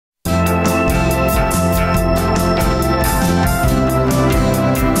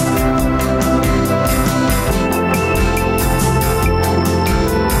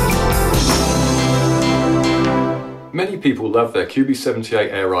people love their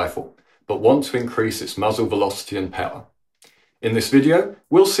QB78 air rifle, but want to increase its muzzle velocity and power. In this video,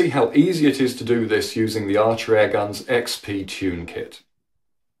 we'll see how easy it is to do this using the Archer Airguns XP Tune Kit.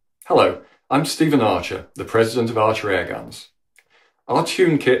 Hello, I'm Stephen Archer, the president of Archer Airguns. Our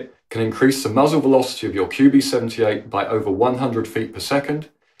Tune Kit can increase the muzzle velocity of your QB78 by over 100 feet per second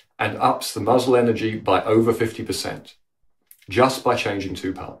and ups the muzzle energy by over 50%, just by changing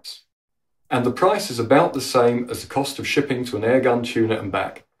two parts. And the price is about the same as the cost of shipping to an airgun tuner and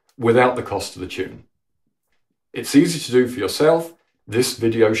back, without the cost of the tune. It's easy to do for yourself. This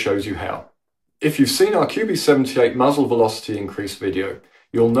video shows you how. If you've seen our QB78 muzzle velocity increase video,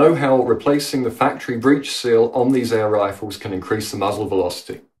 you'll know how replacing the factory breech seal on these air rifles can increase the muzzle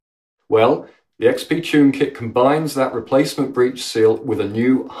velocity. Well, the XP Tune Kit combines that replacement breech seal with a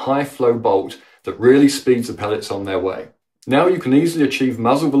new high-flow bolt that really speeds the pellets on their way. Now you can easily achieve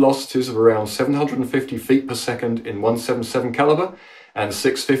muzzle velocities of around 750 feet per second in .177 caliber and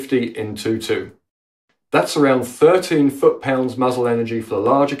 650 in .22. That's around 13 foot-pounds muzzle energy for the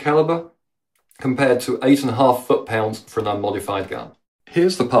larger caliber, compared to 8.5 foot-pounds for an unmodified gun.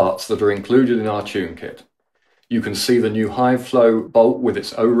 Here's the parts that are included in our Tune Kit. You can see the new high-flow bolt with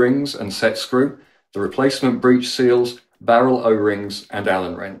its O-rings and set screw, the replacement breech seals, barrel O-rings and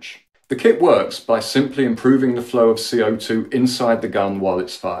Allen wrench. The kit works by simply improving the flow of CO2 inside the gun while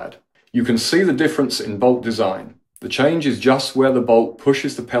it's fired. You can see the difference in bolt design. The change is just where the bolt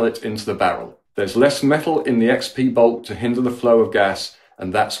pushes the pellet into the barrel. There's less metal in the XP bolt to hinder the flow of gas,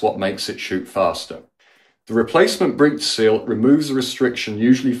 and that's what makes it shoot faster. The replacement breech seal removes the restriction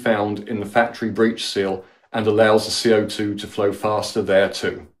usually found in the factory breech seal and allows the CO2 to flow faster there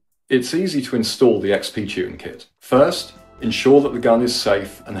too. It's easy to install the XP Tune Kit. First, ensure that the gun is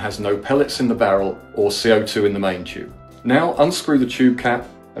safe and has no pellets in the barrel or CO2 in the main tube. Now unscrew the tube cap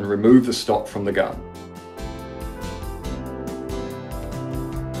and remove the stock from the gun.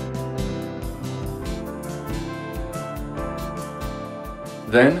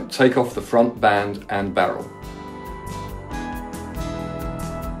 Then take off the front band and barrel.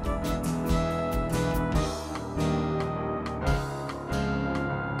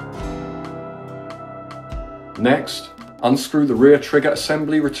 Next, unscrew the rear trigger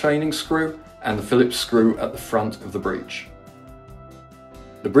assembly retaining screw and the Phillips screw at the front of the breech.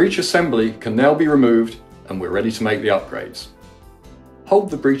 The breech assembly can now be removed and we're ready to make the upgrades. Hold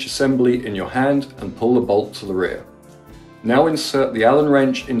the breech assembly in your hand and pull the bolt to the rear. Now insert the Allen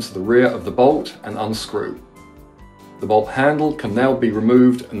wrench into the rear of the bolt and unscrew. The bolt handle can now be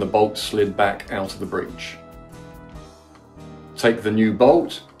removed and the bolt slid back out of the breech. Take the new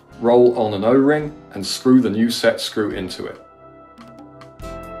bolt, roll on an O-ring and screw the new set screw into it.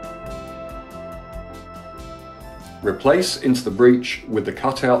 Replace into the breech with the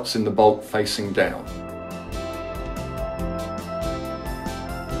cutouts in the bolt facing down.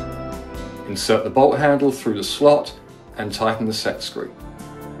 Insert the bolt handle through the slot and tighten the set screw.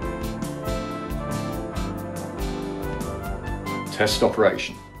 Test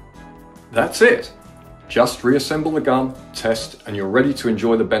operation. That's it! Just reassemble the gun, test, and you're ready to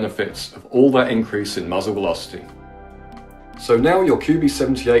enjoy the benefits of all that increase in muzzle velocity. So now your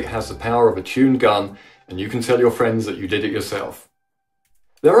QB78 has the power of a tuned gun, and you can tell your friends that you did it yourself.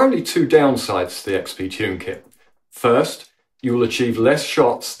 There are only two downsides to the XP Tune Kit. First, you will achieve less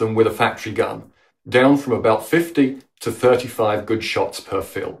shots than with a factory gun, down from about 50 to 35 good shots per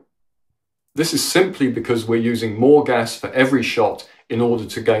fill. This is simply because we're using more gas for every shot in order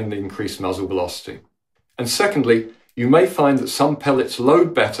to gain the increased muzzle velocity. And secondly, you may find that some pellets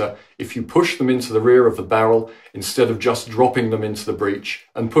load better if you push them into the rear of the barrel instead of just dropping them into the breech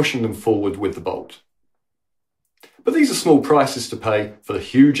and pushing them forward with the bolt. But these are small prices to pay for the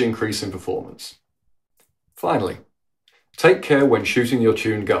huge increase in performance. Finally, take care when shooting your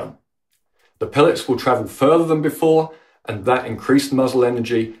tuned gun. The pellets will travel further than before, and that increased muzzle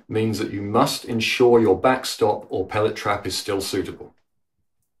energy means that you must ensure your backstop or pellet trap is still suitable.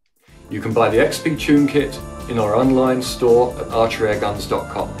 You can buy the XP Tune Kit in our online store at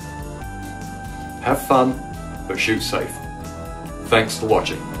archerairguns.com. Have fun, but shoot safe. Thanks for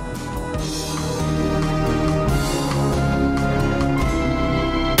watching.